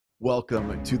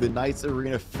Welcome to the Knights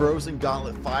Frozen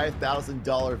Gauntlet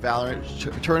 $5,000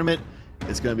 Valorant tournament.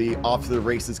 It's going to be off to the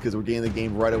races because we're getting the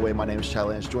game right away. My name is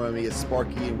Challenge. Joining me is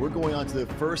Sparky, and we're going on to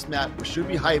the first map, which should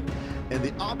be hype. And the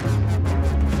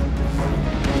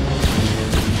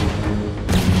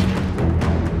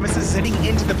This is sitting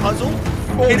into the puzzle.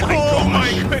 Oh my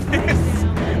goodness!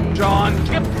 John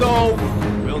Kip, though,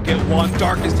 will get one.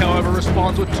 Darkest, however,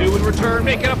 responds with two in return,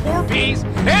 making a four-piece.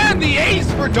 And the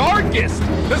ace for Darkest!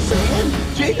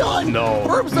 The J-Gon! No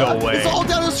way. It's all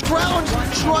down to scrounge.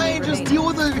 Try and just deal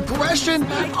with the aggression.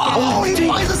 Oh, he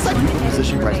finds a second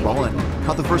position. Price balling.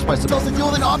 Caught the first by supposed to deal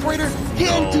with an operator.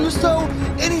 Can't do so,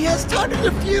 and he has time to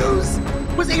defuse.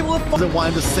 Was able to doesn't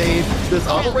want him to save this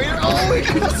operator. Oh, he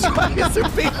just tries to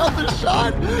bait out the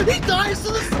shot. He dies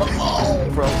to the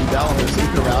Frozen down there,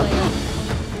 sneaking around.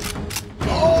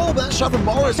 Oh, that shot from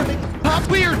Baller.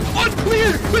 cleared,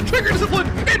 uncleared, the trigger discipline,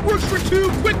 it works for two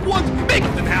quick ones,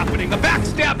 making them happening. The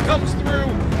backstab comes through,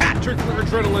 hat-trick for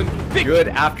adrenaline. Good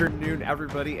afternoon,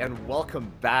 everybody, and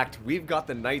welcome back. We've got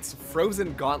the Knights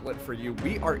Frozen Gauntlet for you.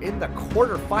 We are in the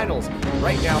quarterfinals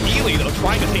right now. Healy, though,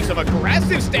 trying to take some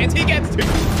aggressive stance. He gets to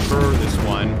for this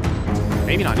one.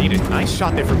 Maybe not needed. Nice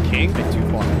shot there from King, but too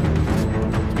far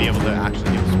to be able to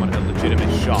actually give this one a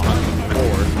legitimate shot.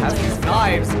 Or has these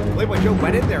knives. Playboy Joe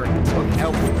went in there and took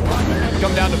out one.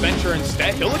 Come down to Venture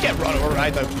instead. He'll look at run over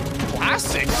right the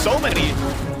classic. So many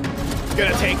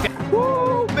gonna take that.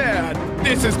 Woo, man.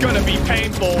 This is gonna be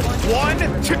painful. 1, 2.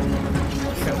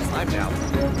 He's got time now.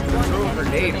 Throw a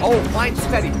grenade. Oh, fine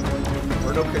steady.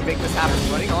 Bruno could make this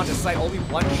happen. Running onto site, only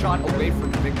one shot away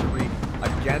from victory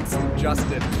against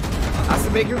Justin. Has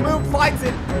to make your move, finds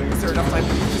it. Is there enough time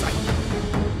to use? I